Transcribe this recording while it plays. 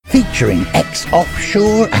featuring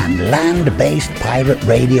ex-offshore and land-based pirate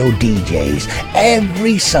radio DJs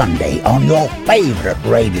every Sunday on your favourite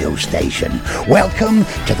radio station. Welcome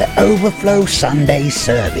to the Overflow Sunday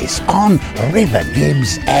service on River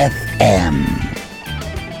Gibbs FM.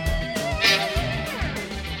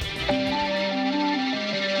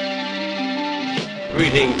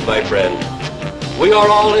 Greetings, my friend. We are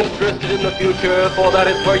all interested in the future, for that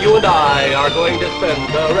is where you and I are going to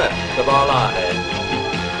spend the rest of our lives.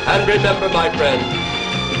 And remember, my friend,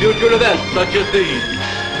 future events such as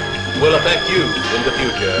these will affect you in the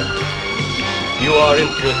future. You are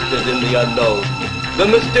interested in the unknown, the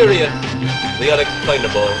mysterious, the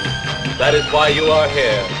unexplainable. That is why you are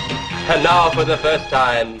here. And now, for the first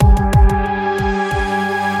time,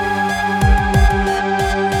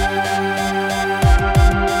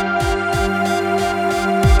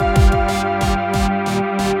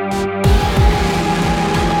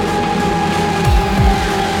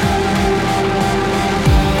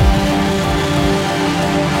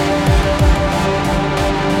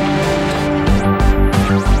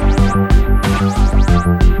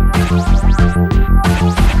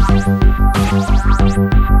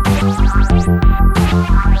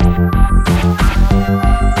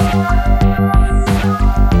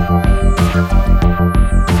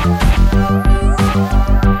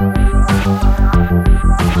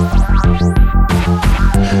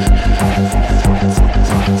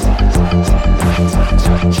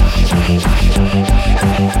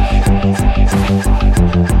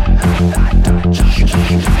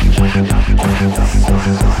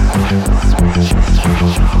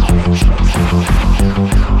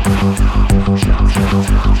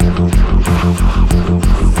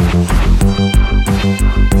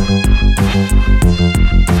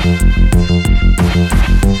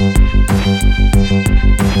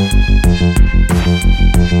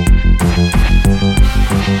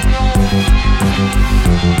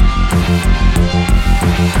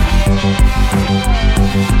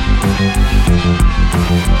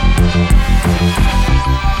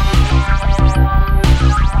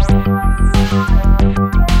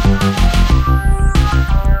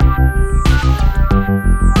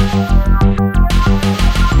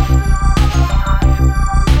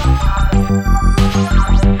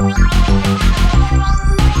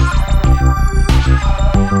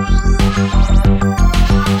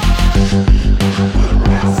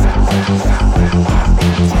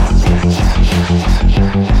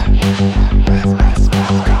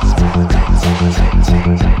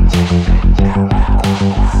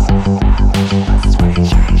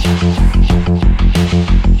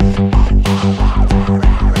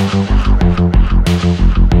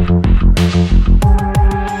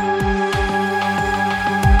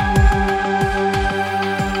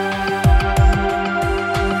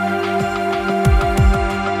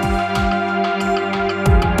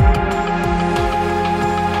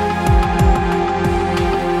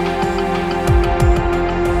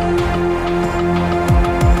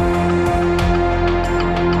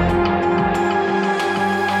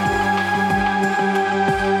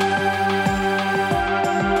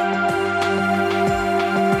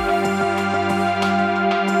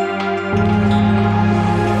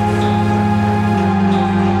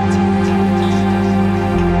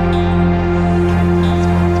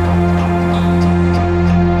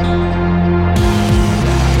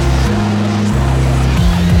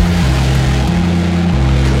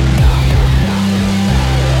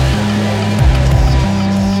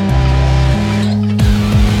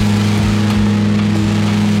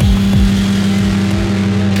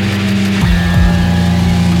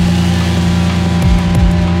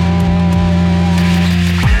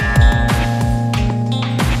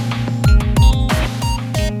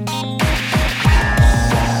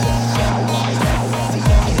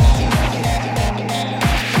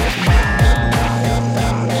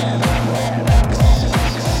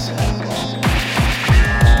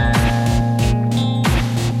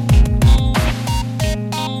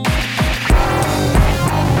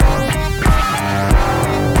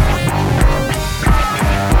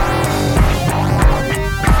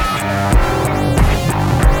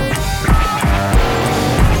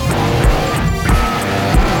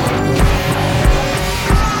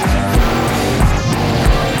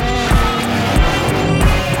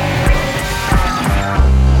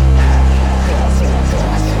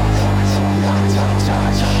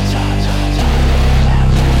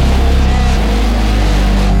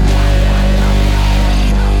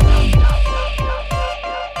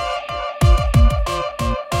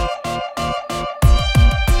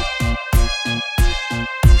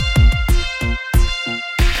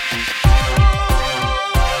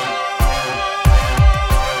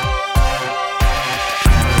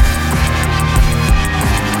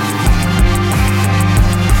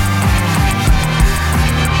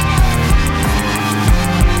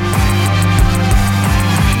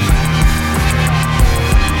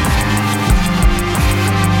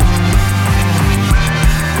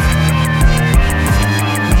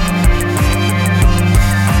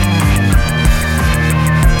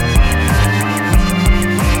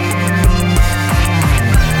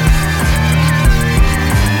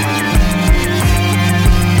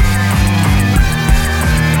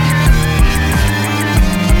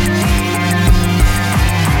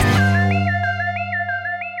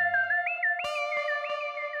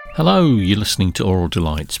 Hello, you're listening to Aural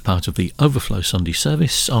Delights, part of the Overflow Sunday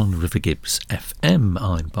service on River Gibbs FM.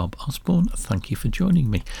 I'm Bob Osborne. Thank you for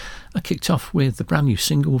joining me. I kicked off with the brand new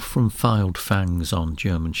single from Filed Fangs on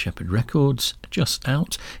German Shepherd Records, just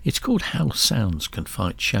out. It's called How Sounds Can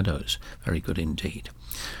Fight Shadows. Very good indeed.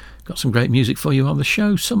 Got some great music for you on the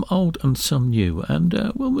show, some old and some new,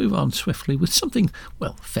 and we'll move on swiftly with something,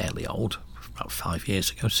 well, fairly old. About 5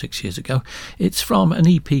 years ago, 6 years ago. It's from an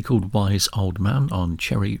EP called Wise Old Man on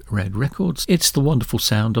Cherry Red Records. It's the wonderful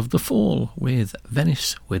sound of The Fall with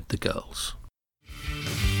Venice with the Girls.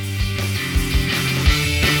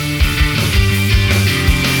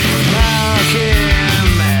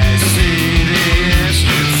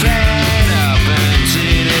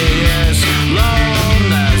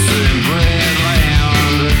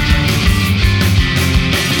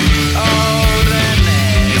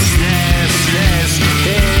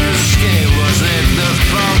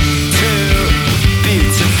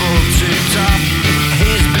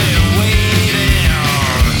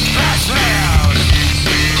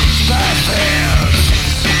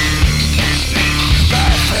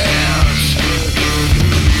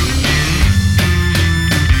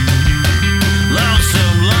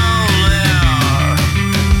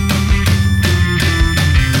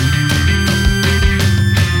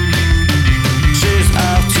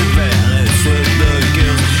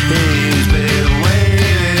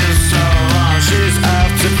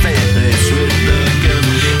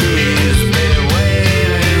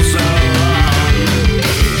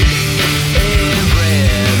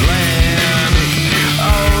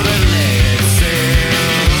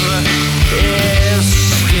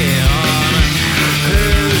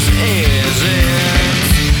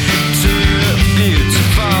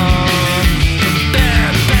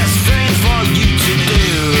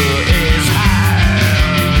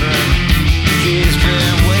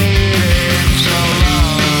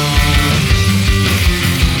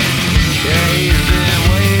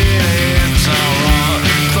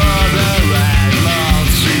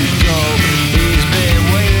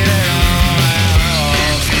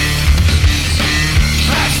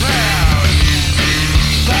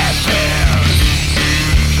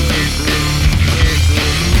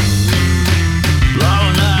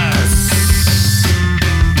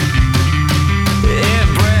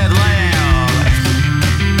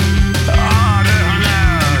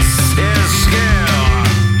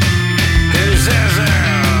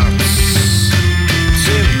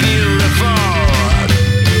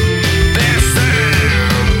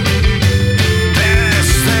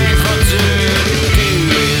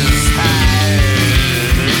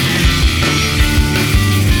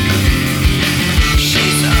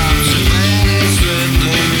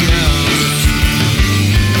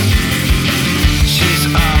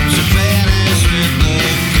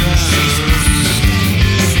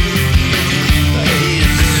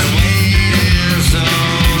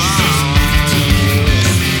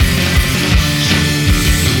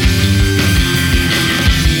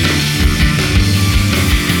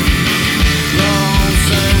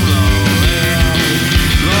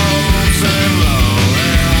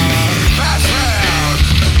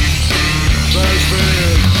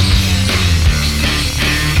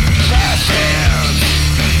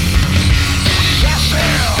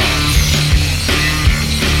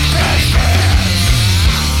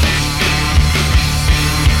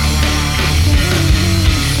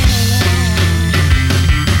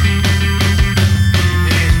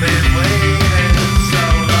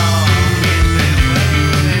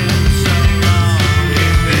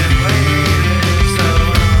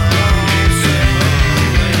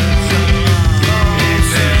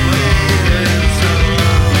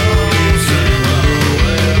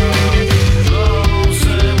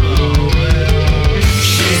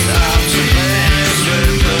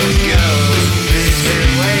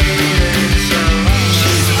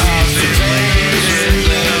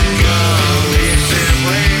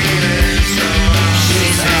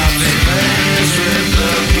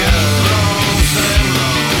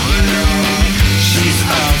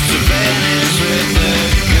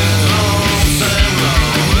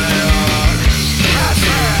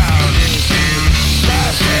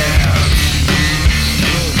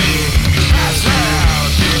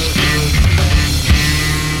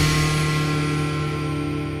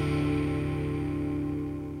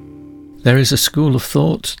 There is a school of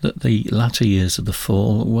thought that the latter years of the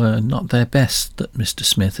Fall were not their best, that Mr.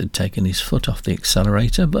 Smith had taken his foot off the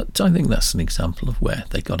accelerator, but I think that's an example of where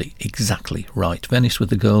they got it exactly right. Venice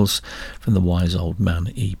with the Girls from the Wise Old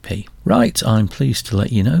Man EP. Right, I'm pleased to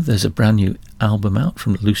let you know there's a brand new album out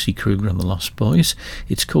from Lucy Kruger and the Lost Boys.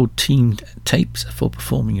 It's called Teen Tapes for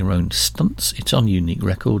Performing Your Own Stunts. It's on Unique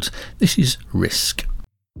Records. This is Risk.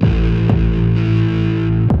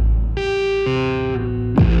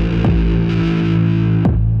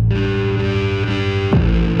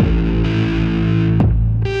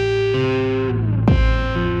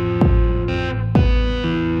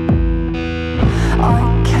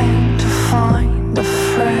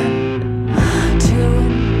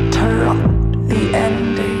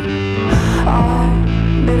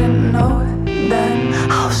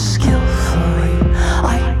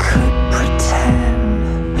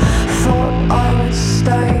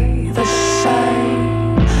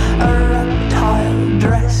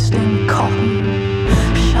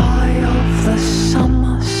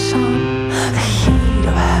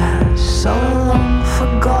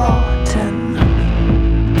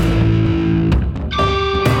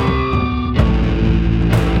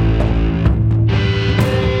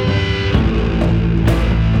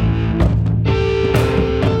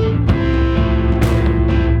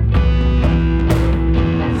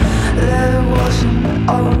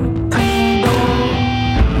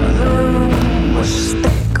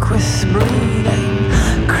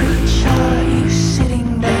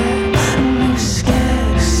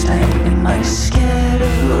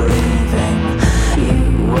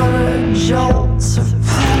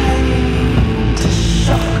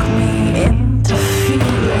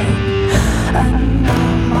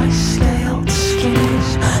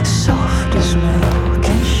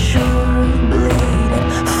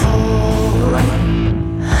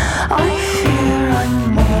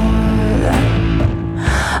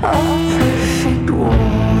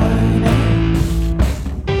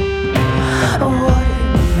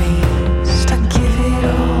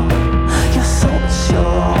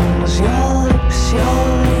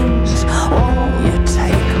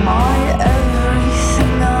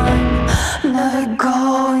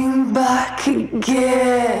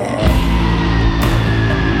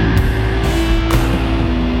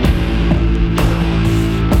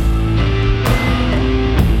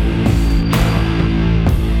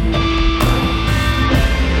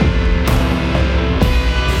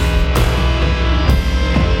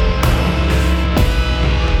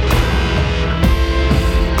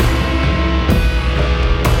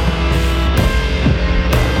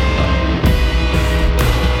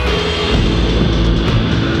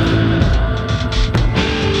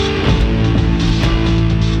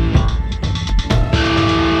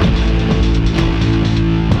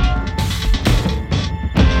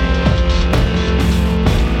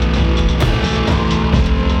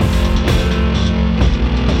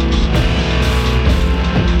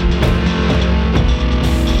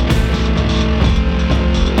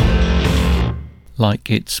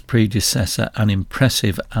 Like its predecessor, an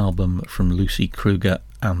impressive album from Lucy Kruger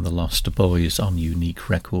and the Lost Boys on Unique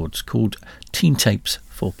Records called Teen Tapes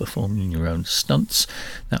for Performing Your Own Stunts.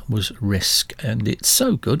 That was Risk, and it's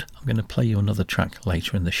so good I'm going to play you another track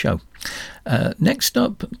later in the show. Next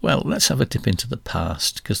up, well, let's have a dip into the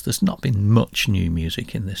past, because there's not been much new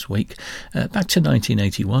music in this week. Back to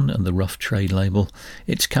 1981 and the Rough Trade label.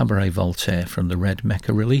 It's Cabaret Voltaire from the Red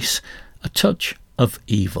Mecca release, A Touch of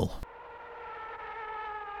Evil.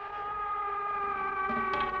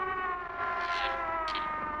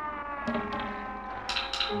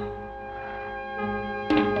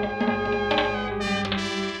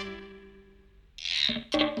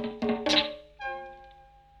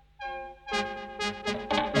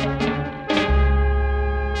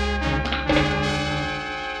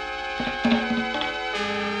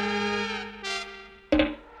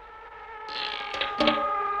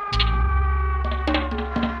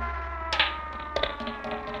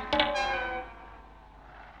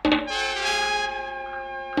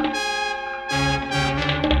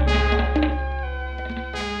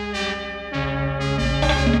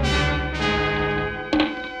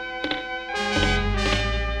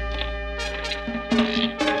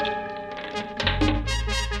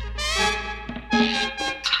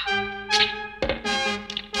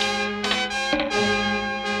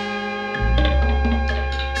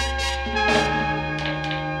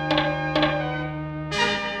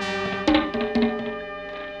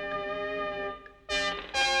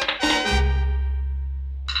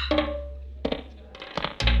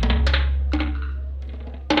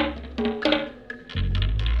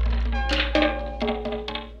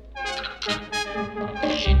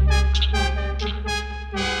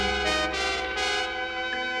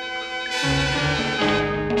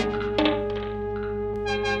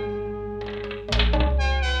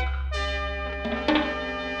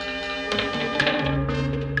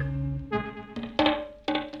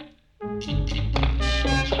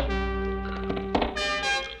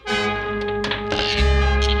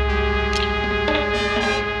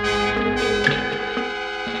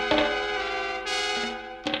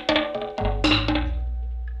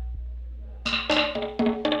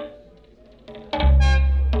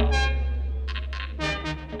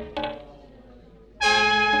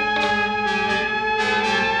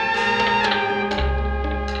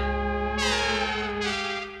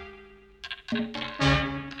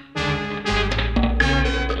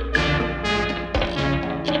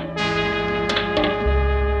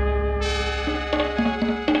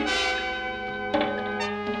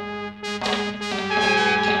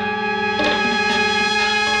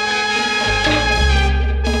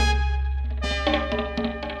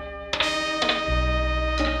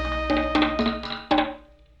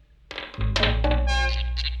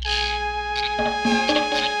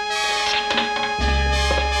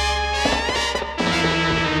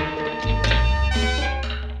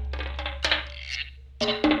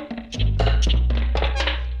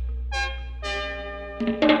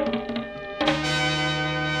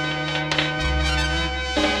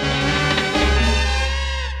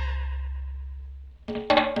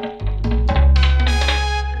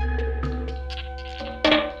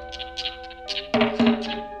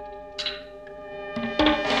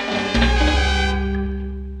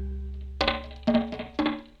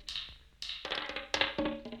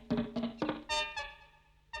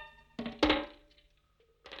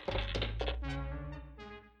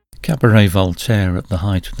 Cabaret Voltaire at the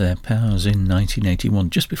height of their powers in 1981,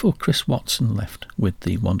 just before Chris Watson left, with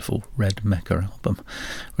the wonderful Red Mecca album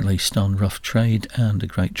released on Rough Trade, and a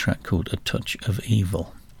great track called A Touch of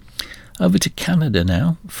Evil. Over to Canada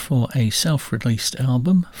now for a self-released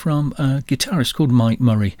album from a guitarist called Mike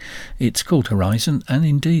Murray. It's called Horizon, and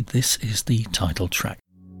indeed this is the title track.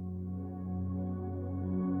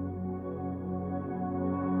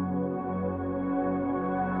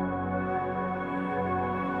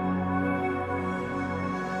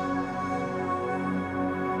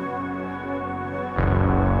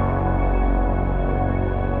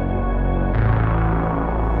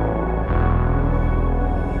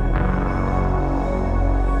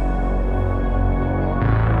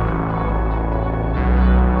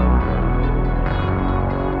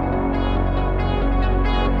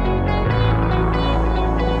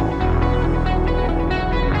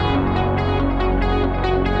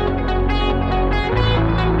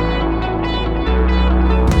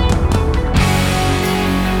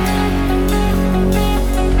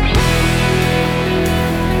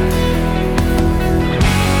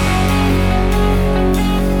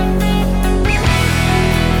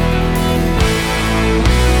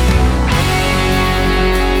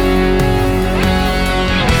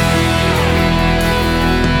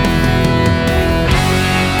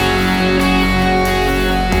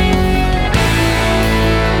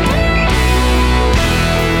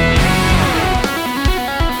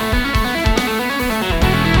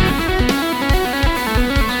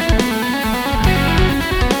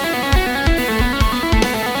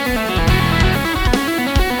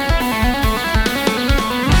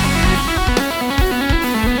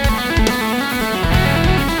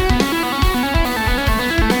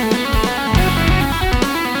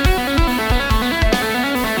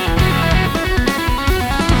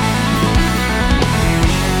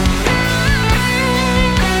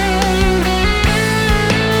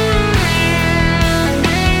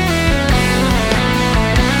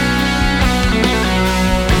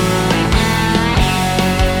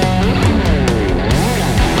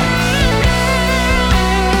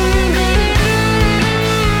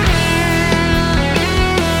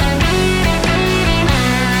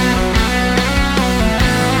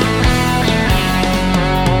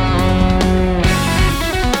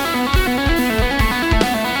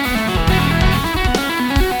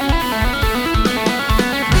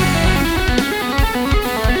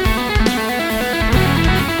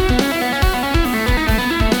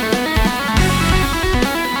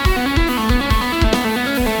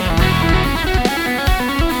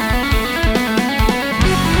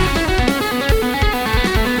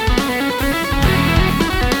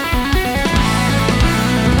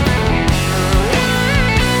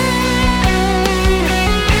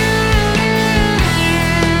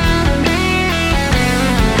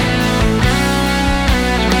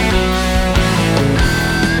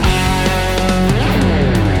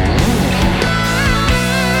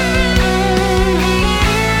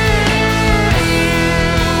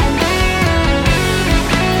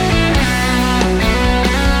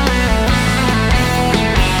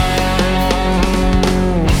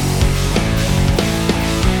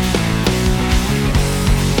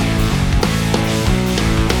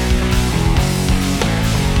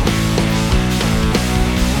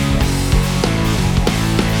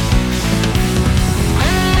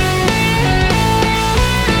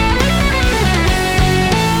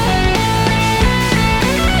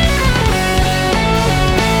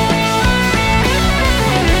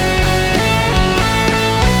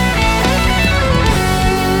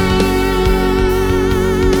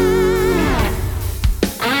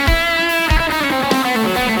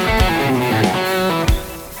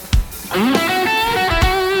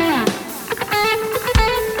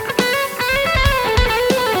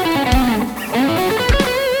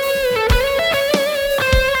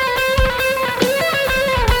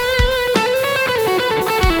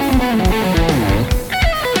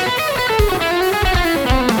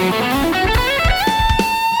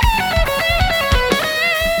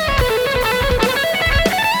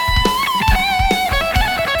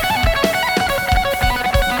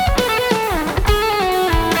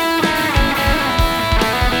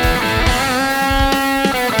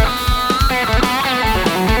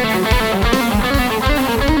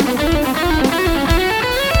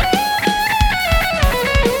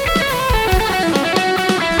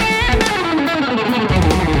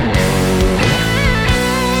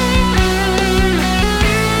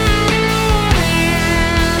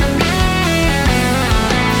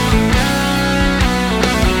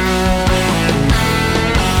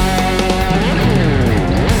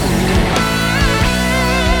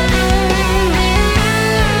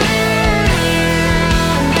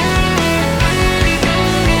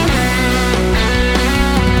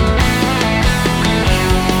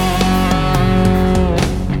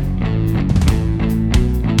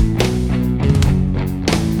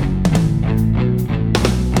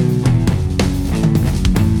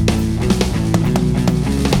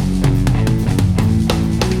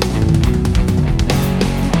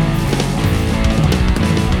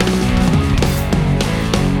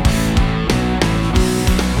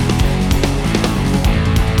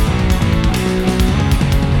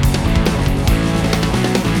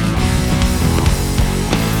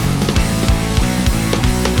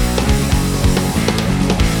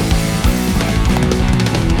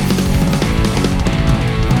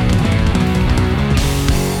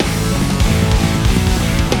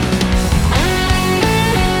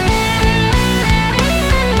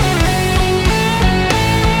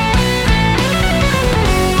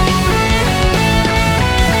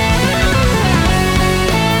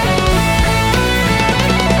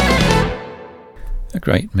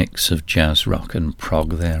 great mix of jazz, rock and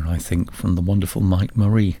prog there, I think, from the wonderful Mike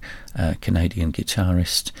Murray, Canadian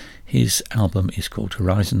guitarist. His album is called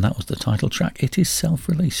Horizon. That was the title track. It is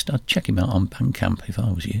self-released. I'd check him out on Bandcamp if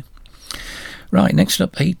I was you. Right, next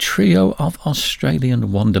up, a trio of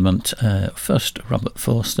Australian wonderment. First Robert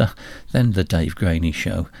Forster, then The Dave Graney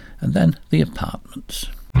Show, and then The Apartments.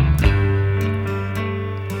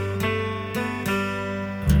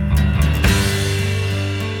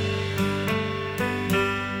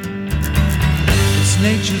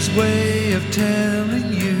 Nature's way of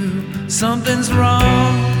telling you something's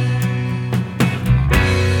wrong.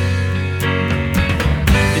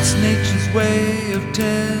 It's nature's way of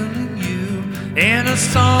telling you in a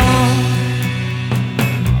song.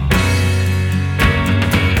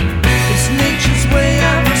 It's nature's way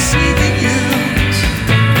of receiving you.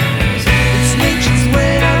 It's nature's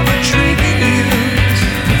way of retrieving you.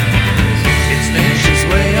 It's nature's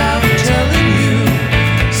way of telling you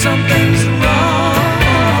something's wrong.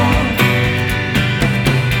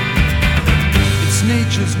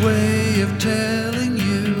 Nature's way of telling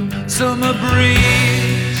you summer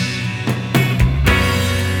breeze.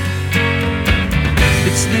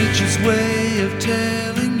 It's nature's way of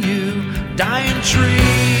telling you dying trees.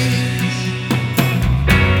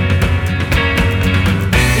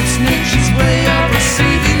 It's nature's way of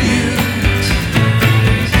receiving you.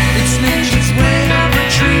 It's nature's way of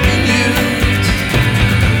retrieving you.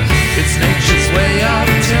 It's nature's way of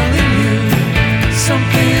telling you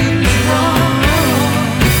something's wrong.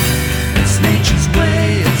 It's nature's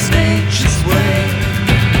way, it's nature's way.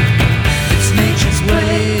 It's nature's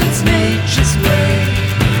way, it's nature's way.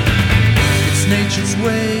 It's nature's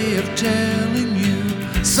way of telling you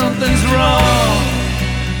something's wrong.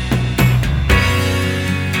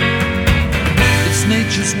 It's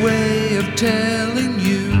nature's way of telling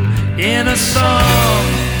you in a song.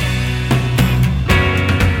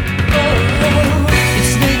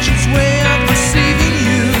 It's nature's way of receiving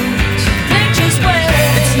you. Nature's way.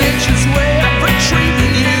 It's nature's way of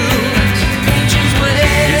retrieving you. Nature's way.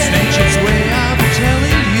 It's nature's way of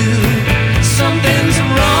telling you something's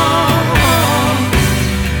wrong.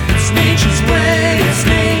 It's nature's way. It's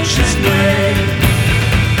nature's way.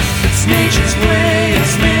 It's nature's way.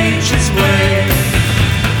 It's nature's way.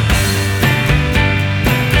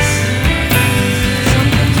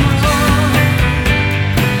 Something's wrong.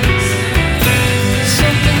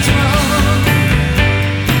 Something's wrong.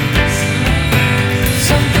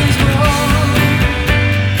 Something's wrong.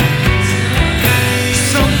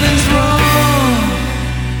 Something's wrong.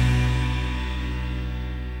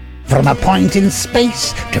 From a point in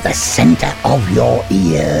space to the centre of your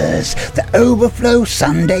ears, the Overflow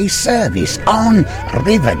Sunday service on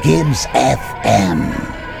River Gibbs FM.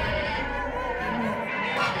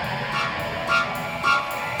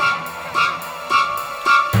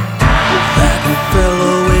 That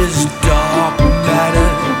fellow is dark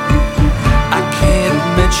matter. I can't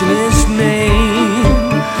mention his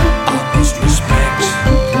name. I must respect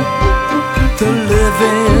the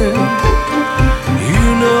living. You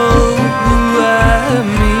know who I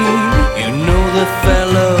mean. You know the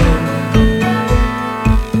fellow.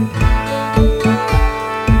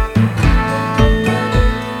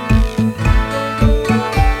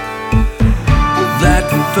 That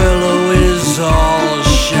fellow is all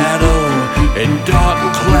shadow and dark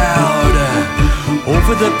cloud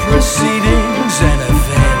over the proceedings and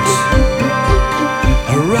events.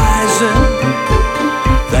 Horizon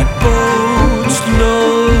that bodes no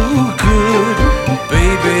good,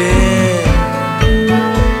 baby.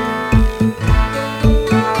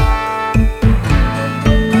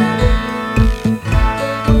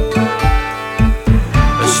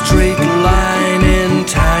 A straight line in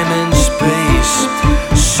time and space,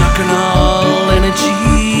 sucking all energy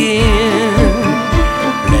in,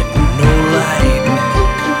 let no light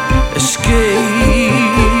escape.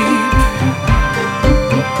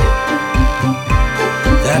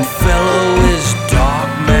 That fellow is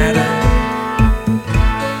dark matter.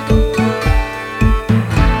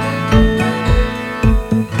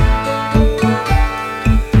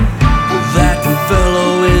 That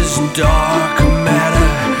fellow is dark matter.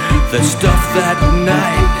 The stuff that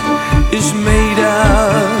night is made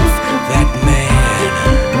of. That man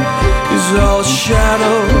is all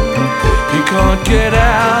shadow. He can't get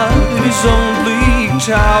out of his own bleak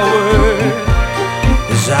tower.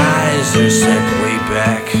 His eyes are set way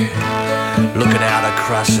back, looking out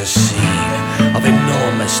across a scene of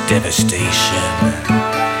enormous devastation.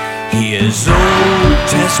 He is Old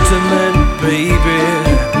Testament, baby,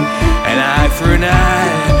 an eye for an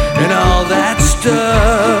eye, and all that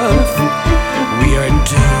stuff. We are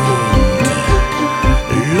doomed,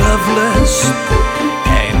 loveless,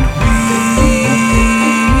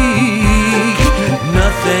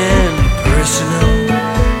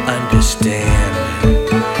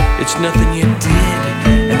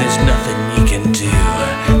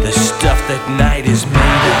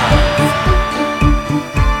 made of.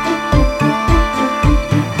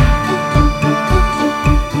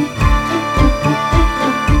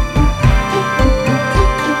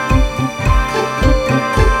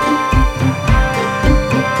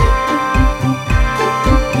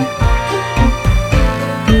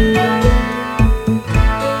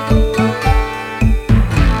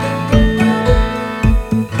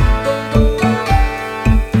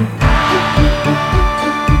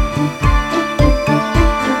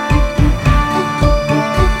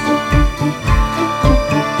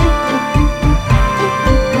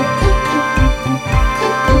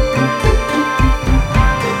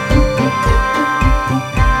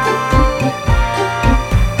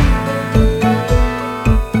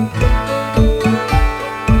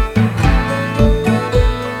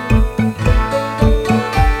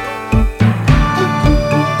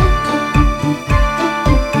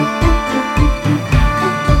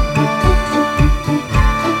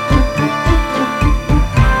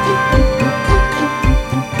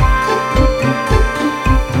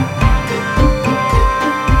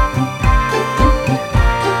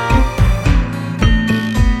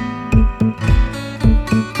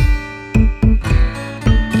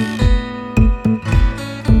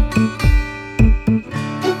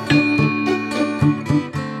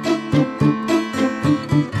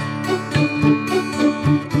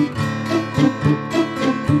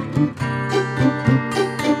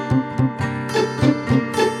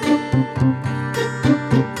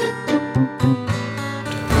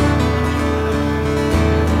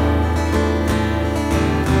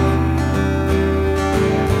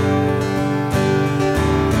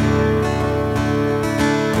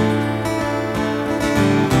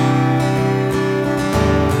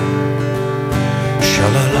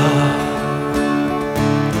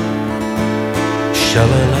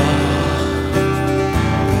 Sha-la-la,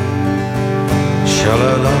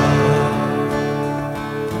 sha-la-la,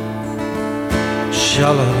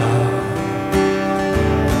 sha-la-la.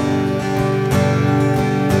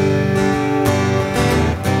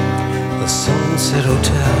 The Sunset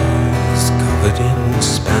Hotel is covered in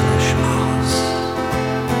Spanish moss.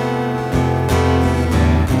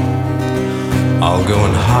 I'll go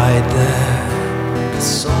and hide there, 'cause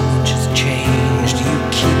so much has changed, you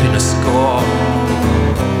keeping a score.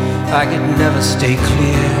 I could never stay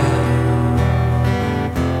clear,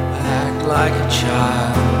 act like a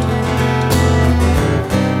child.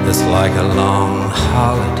 It's like a long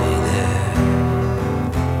holiday there.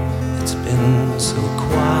 It's been so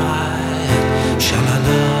quiet.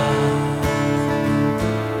 Sha-la-la,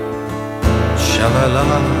 sha-la-la,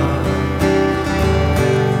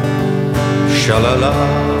 sha-la-la,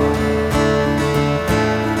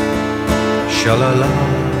 sha-la-la.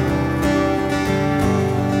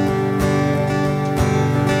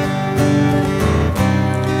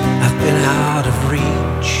 Out of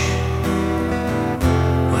reach,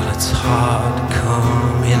 well, it's hard to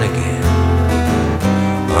come in again.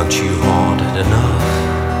 Aren't you haunted enough?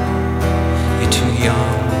 You're too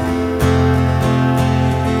young.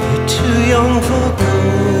 You're too young for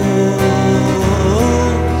ghosts.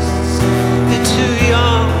 You're too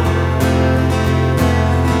young.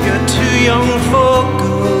 You're too young for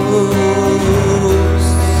ghosts.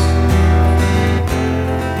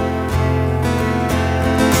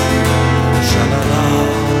 Sha-la-la,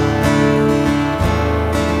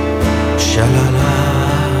 sha-la-la,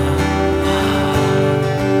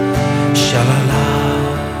 sha-la-la,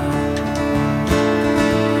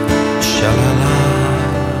 sha-la-la.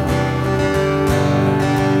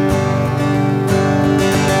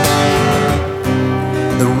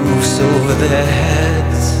 The roofs over their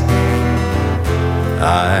heads,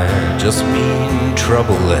 I just mean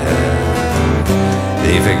trouble there.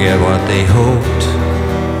 They forget what they hoped.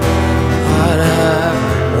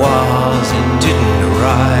 Whatever it was, it didn't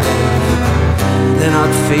arrive. They're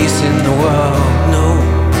not facing the world, no,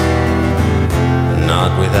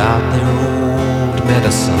 not without their old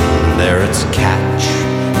medicine. There it's catch,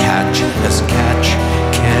 catch as catch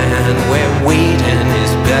can, where waiting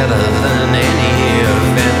is better than any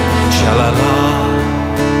event. Sha-la-la,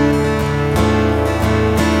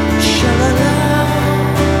 sha-la-la,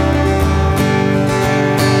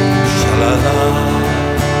 sha-la-la.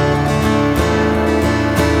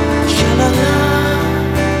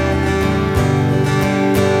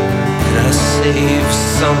 Save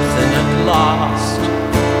something at last,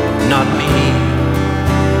 not me,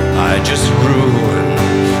 I just ruined.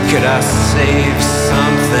 Could I save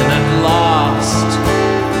something at last,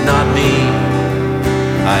 not me,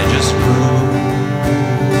 I just ruined.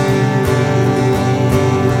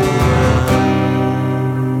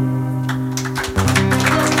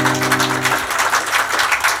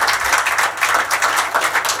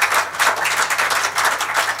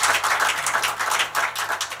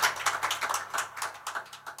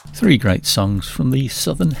 Three great songs from the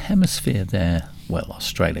Southern Hemisphere there. Well,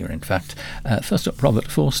 Australia, in fact. First up,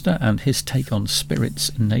 Robert Forster and his take on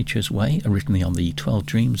Spirit's Nature's Way, originally on the 12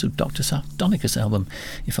 Dreams of Dr. Sardonicus album,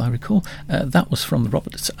 if I recall. That was from the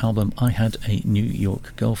Roberts album I Had a New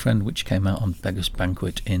York Girlfriend, which came out on Beggar's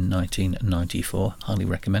Banquet in 1994. Highly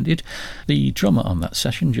recommended. The drummer on that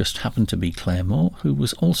session just happened to be Claire Moore, who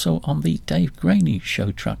was also on the Dave Graney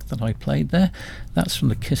show track that I played there. That's from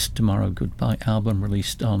the Kiss Tomorrow Goodbye album,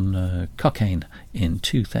 released on Cocaine in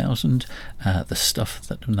 2000. The Stuff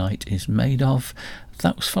That Night Is Made Of.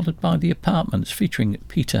 That was followed by The Apartments, featuring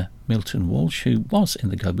Peter Milton Walsh, who was in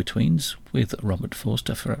the Go-Betweens with Robert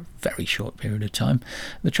Forster for a very short period of time.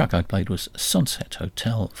 The track I played was Sunset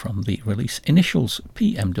Hotel from the release Initials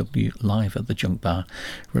PMW Live at the Junk Bar,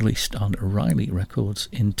 released on Riley Records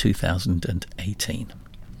in 2018.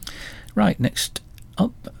 Right, next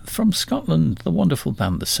up from Scotland, the wonderful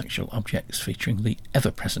band The Sexual Objects, featuring the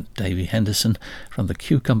ever-present Davy Henderson from the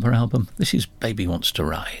Cucumber album. This is Baby Wants to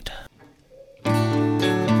Ride. Girl,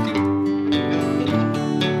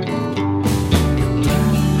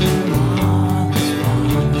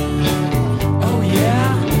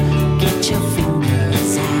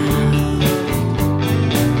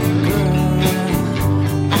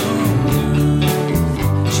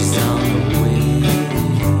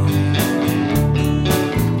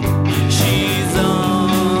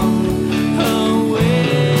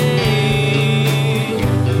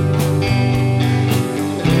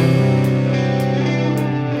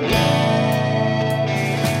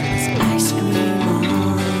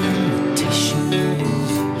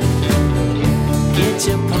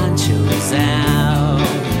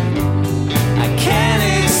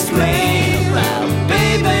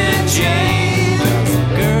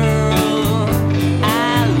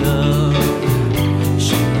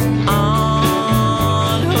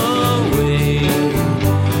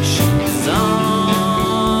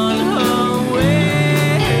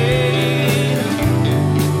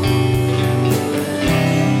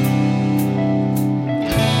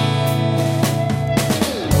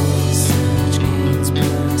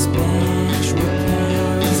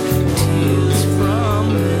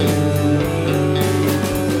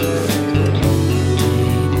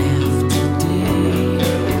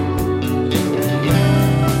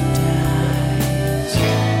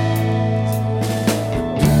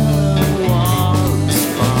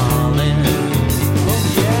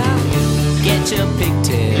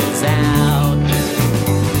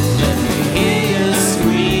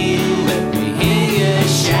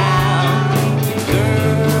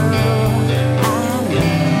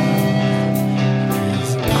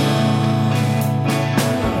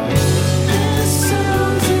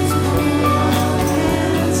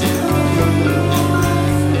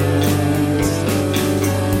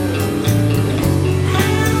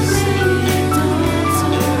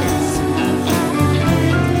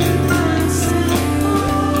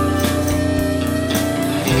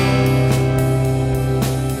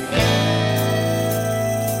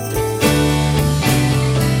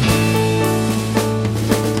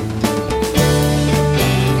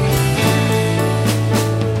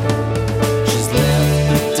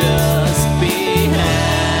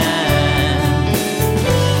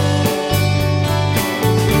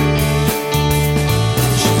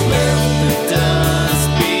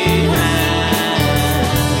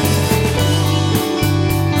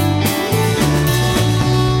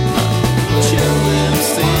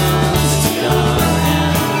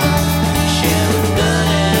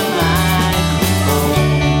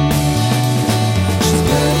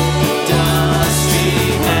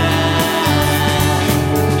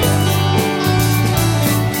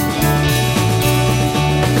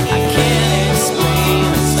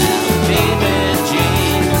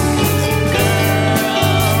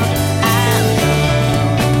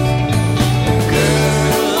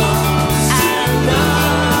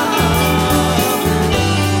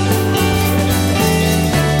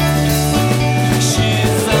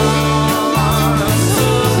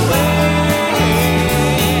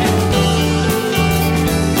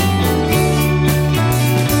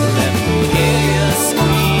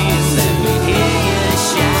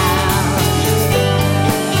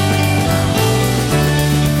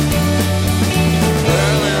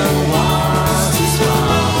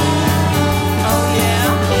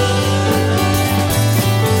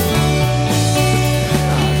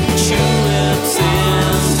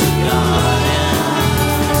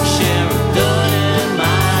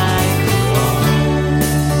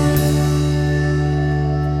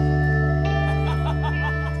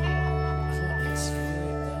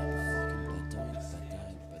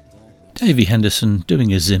 Davey Henderson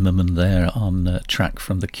doing a Zimmerman there on a track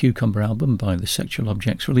from the Cucumber album by the Sexual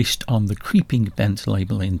Objects, released on the Creeping Bent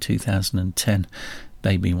label in 2010.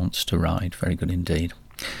 Baby Wants to Ride, very good indeed.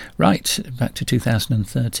 Right, back to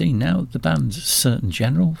 2013 now. The band's Certain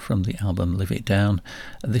General from the album Live It Down.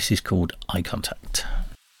 This is called Eye Contact.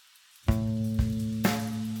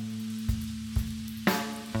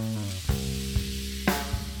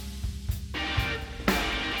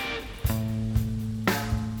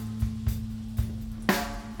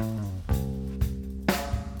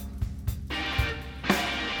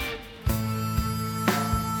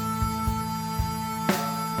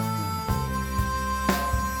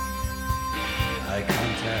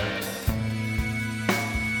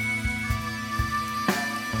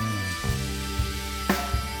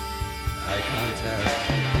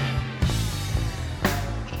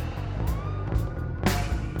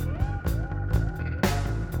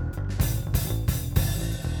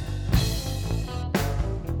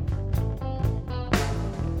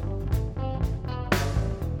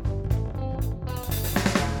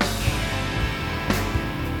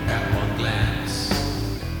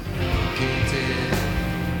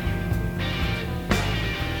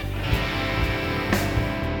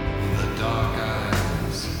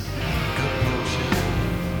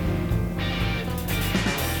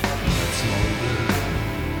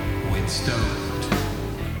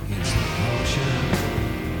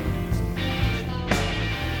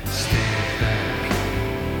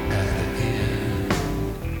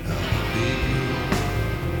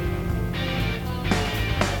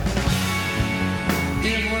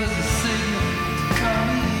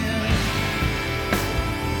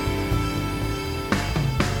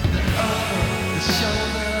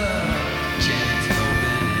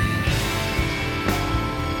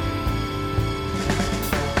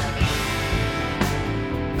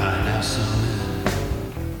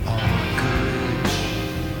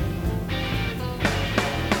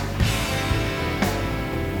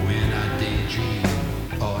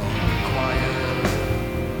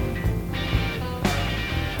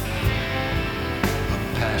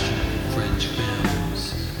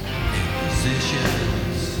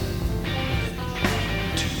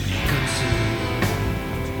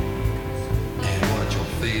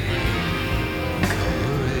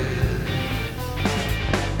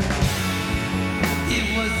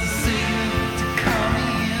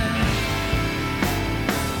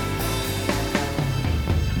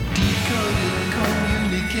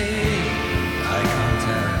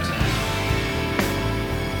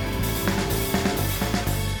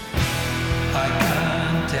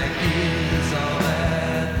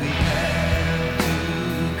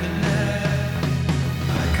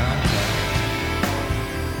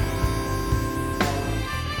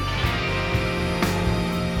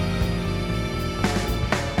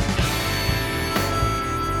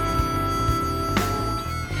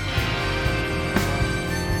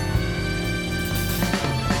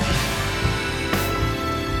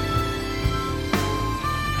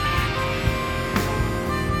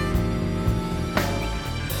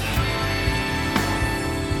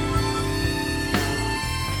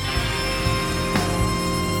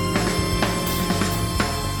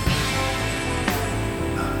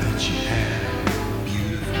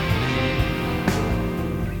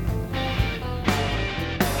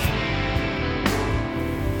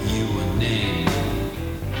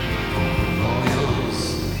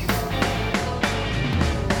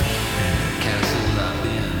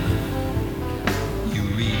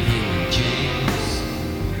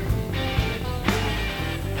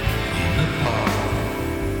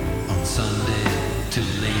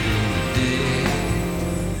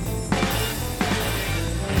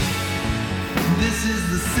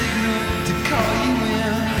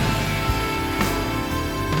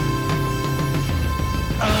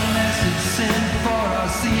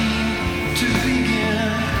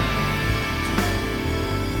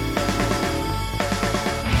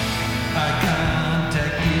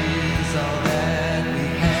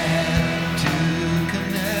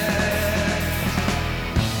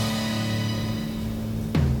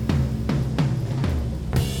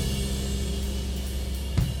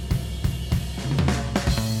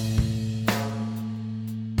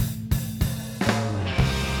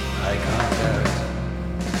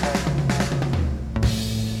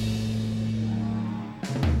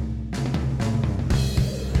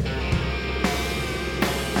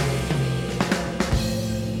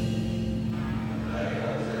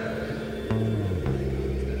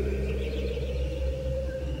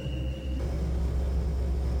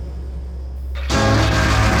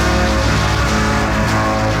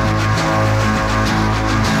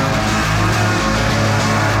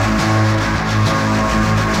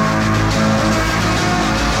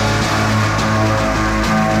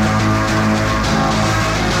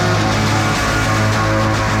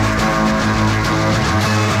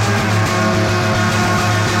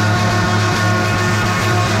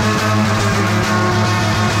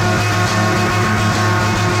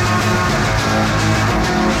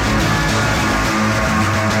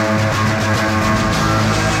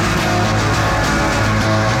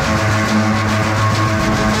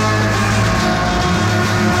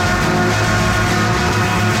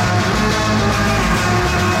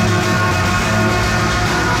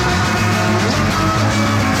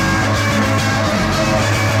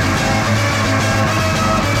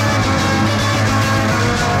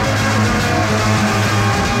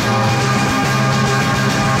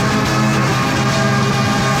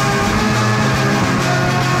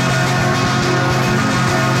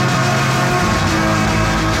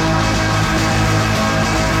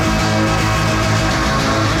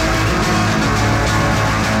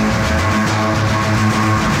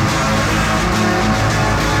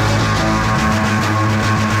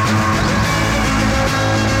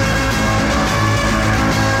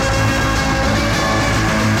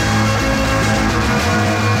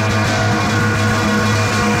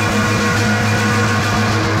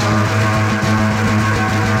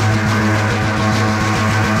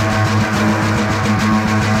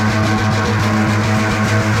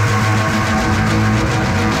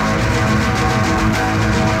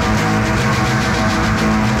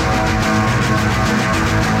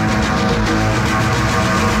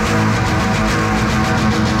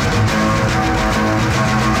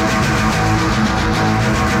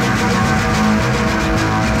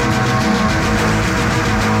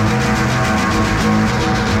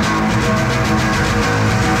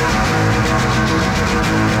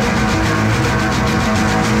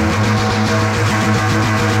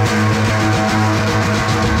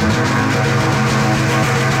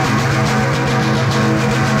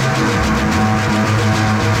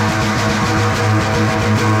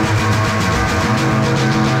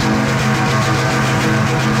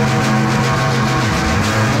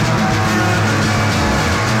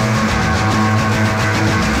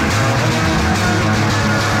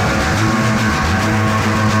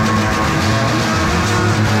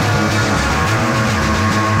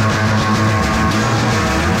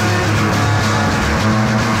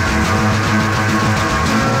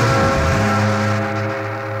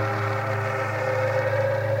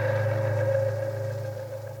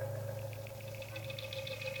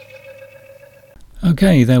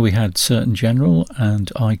 Okay, there we had Certain General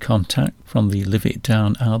and Eye Contact from the Live It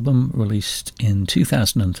Down album, released in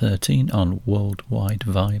 2013 on Worldwide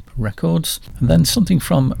Vibe Records. And then something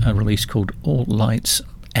from a release called All Lights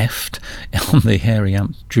Effed on the Hairy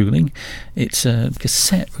Amp Drooling. It's a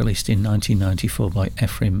cassette released in 1994 by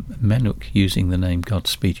Ephraim Menuk using the name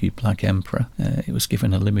Godspeed You Black Emperor. It was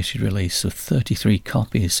given a limited release of 33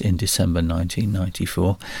 copies in December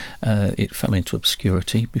 1994. It fell into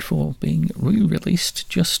obscurity before being re-released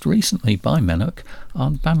just recently by Menuk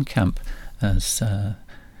on Bandcamp as a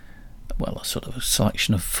sort of a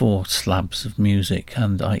selection of 4 slabs of music,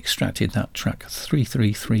 and I extracted that track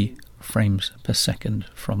 333 frames per second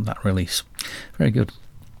from that release. Very good.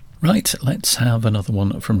 Right, let's have another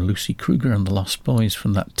one from Lucy Kruger and the Lost Boys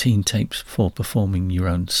from that Teen Tapes for Performing Your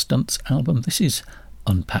Own Stunts album. This is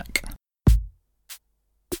Unpack.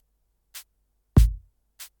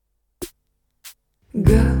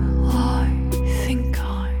 Girl, I think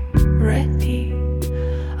I'm ready.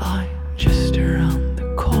 I'm just around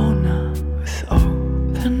the corner with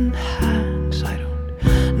open hands. I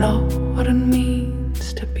don't know what it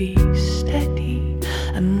means to be steady,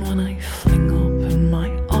 and when I fling open my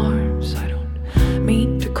arms, I don't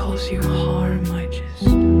mean to cause you harm. I just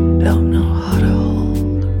don't know how to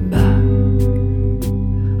hold them back,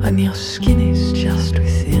 and your skin is just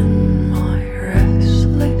within my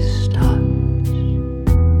restless touch.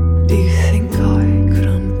 Do you think I could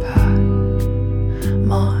unpack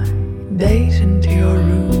my days into your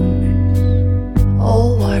room? It's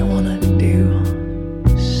all I wanna do.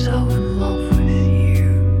 I'm so in love with you.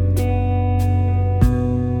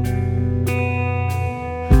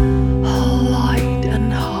 How light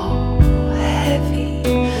and how heavy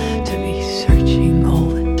to be searching all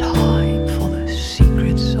the time for the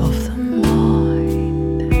secrets of the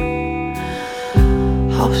mind.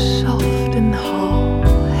 How soft and how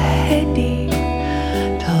heady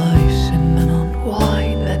to loosen and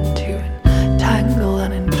unwind, and to entangle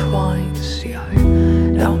and entwine. See, I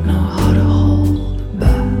don't know how to hold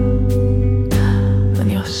back,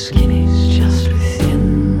 and your skin is just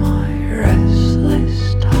within my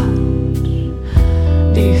restless touch.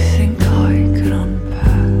 Do you think I could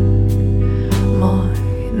unpack my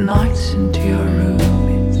nights into your room?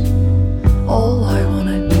 It's all I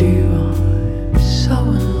wanna do. I'm so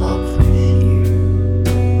in love with you.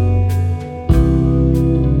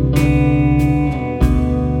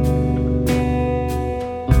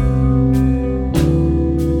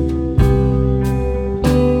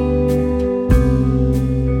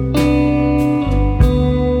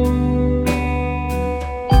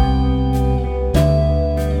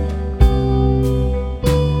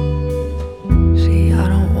 See, I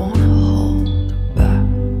don't wanna hold back.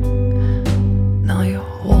 Now your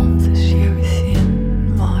warmth is here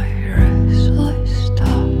within my restless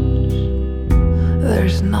touch.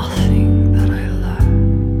 There's nothing that I lack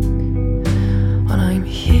when I'm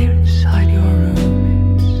here inside your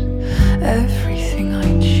room. It's everything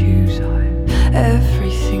I choose. I'm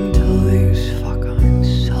everything to lose. Fuck, I'm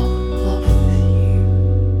so in love with you.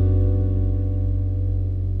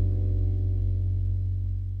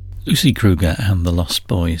 Lucy Kruger and the Lost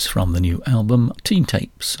Boys from the new album Teen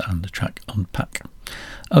Tapes and the track Unpack.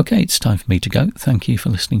 Okay, it's time for me to go. Thank you for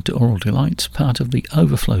listening to Aural Delights, part of the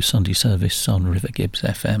Overflow Sunday service on River Gibbs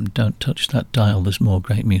FM. Don't touch that dial, there's more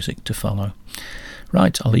great music to follow.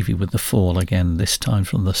 Right, I'll leave you with The Fall again, this time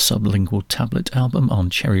from the Sublingual Tablet album on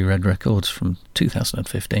Cherry Red Records from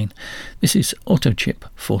 2015. This is Autochip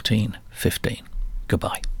 1415.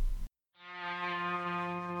 Goodbye.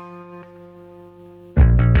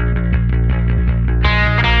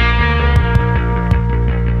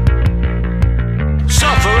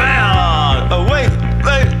 Surf around, oh wait,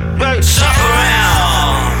 surf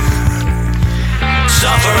around,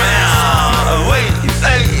 surf around, oh wait,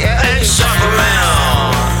 surf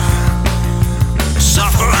around,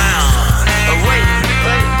 surf around, oh wait,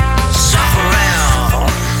 surf around,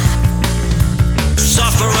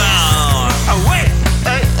 surf around, oh wait,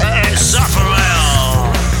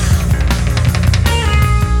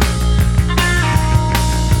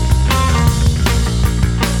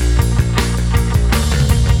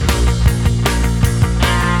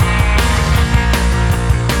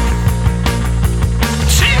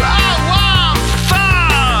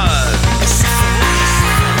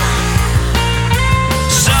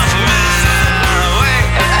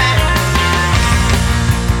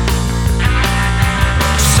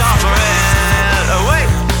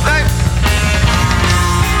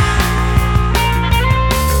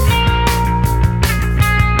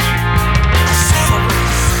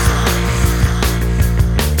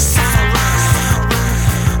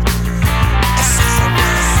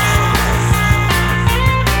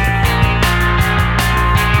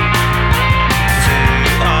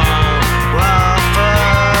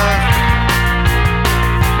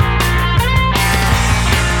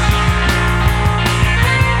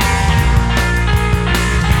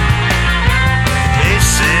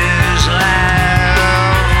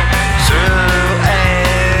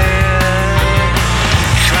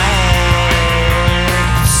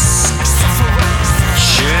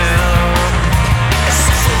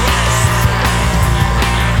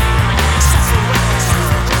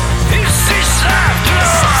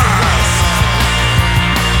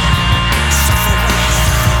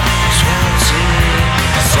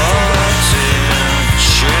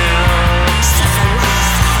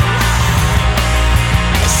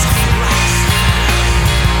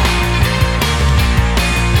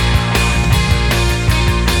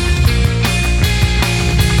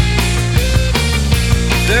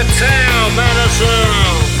 tell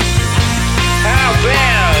medicine. How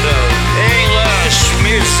bad English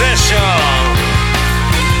musician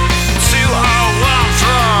to our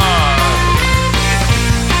Watford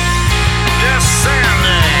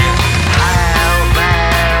descending. How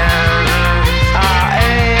bad are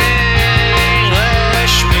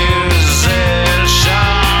English musicians?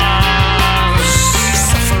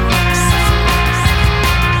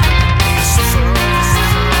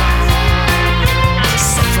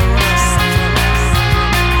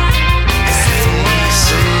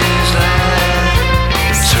 Faces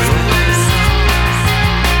like truth.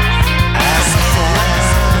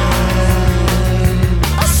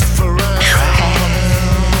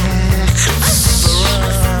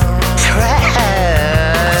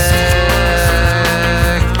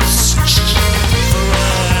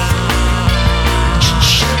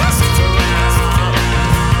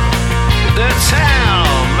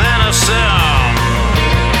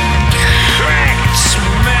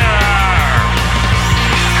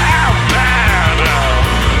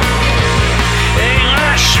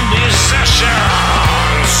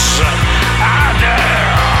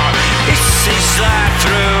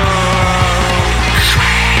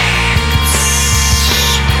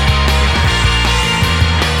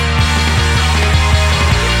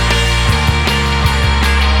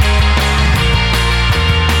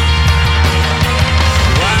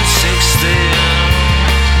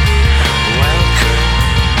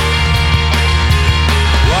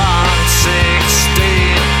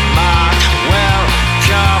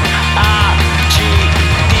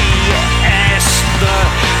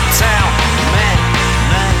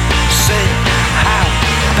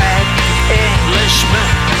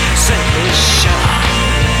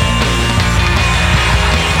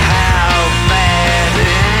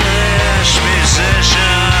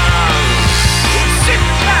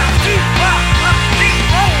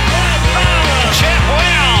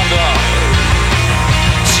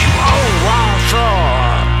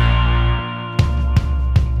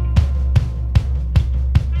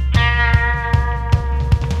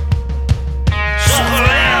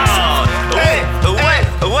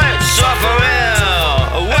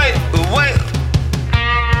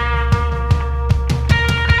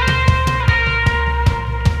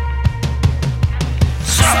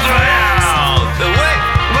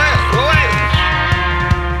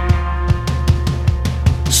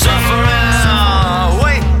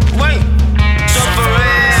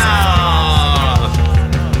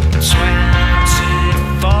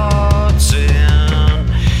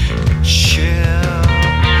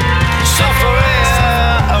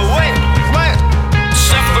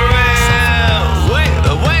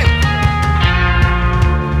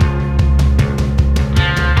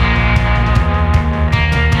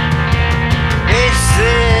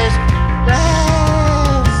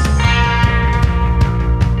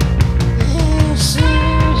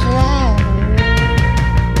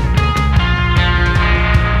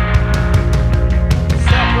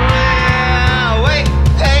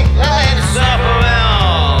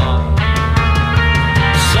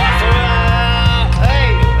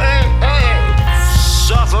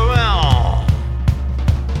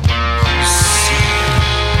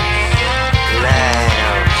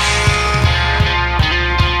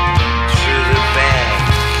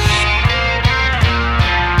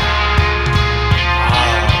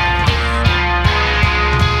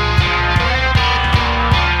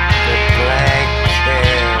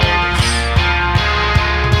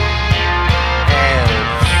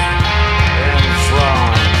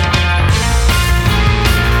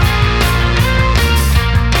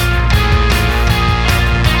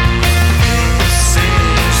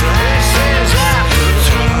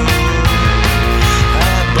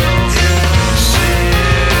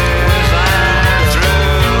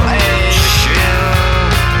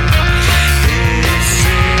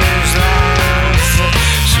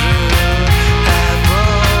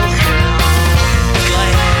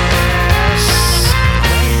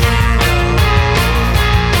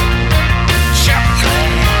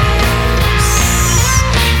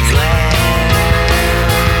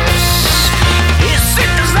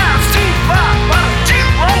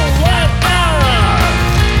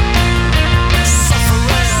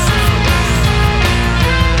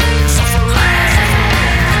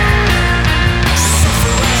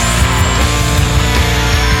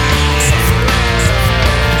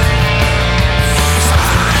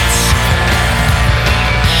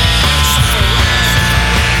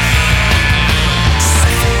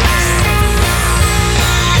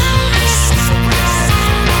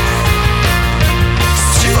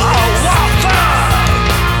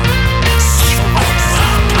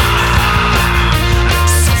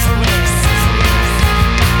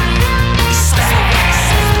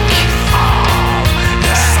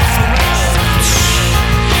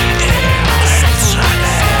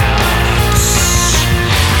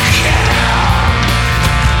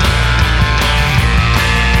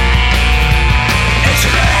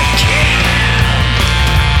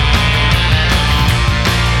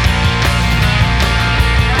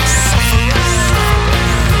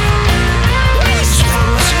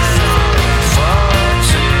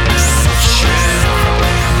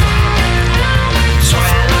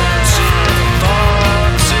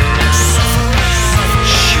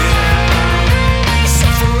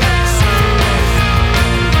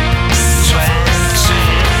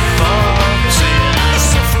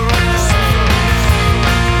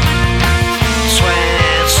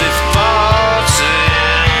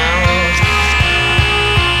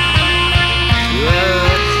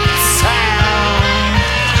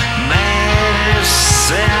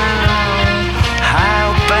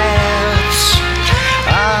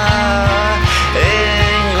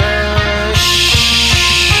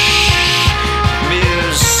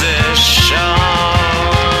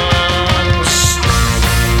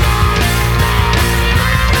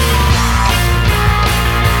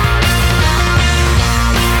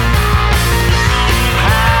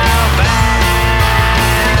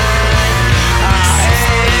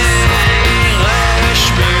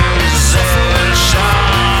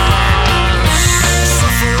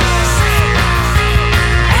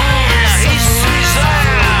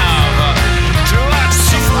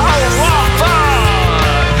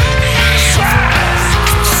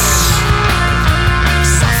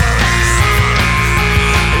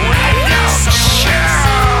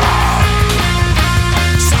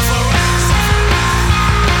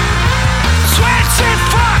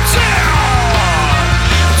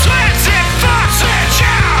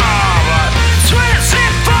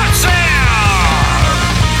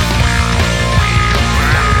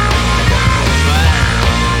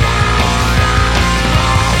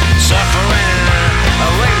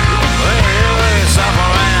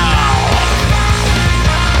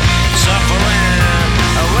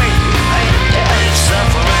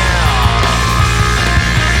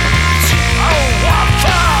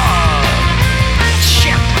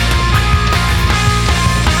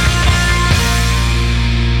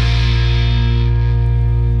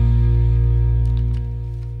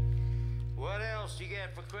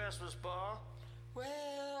 Christmas party.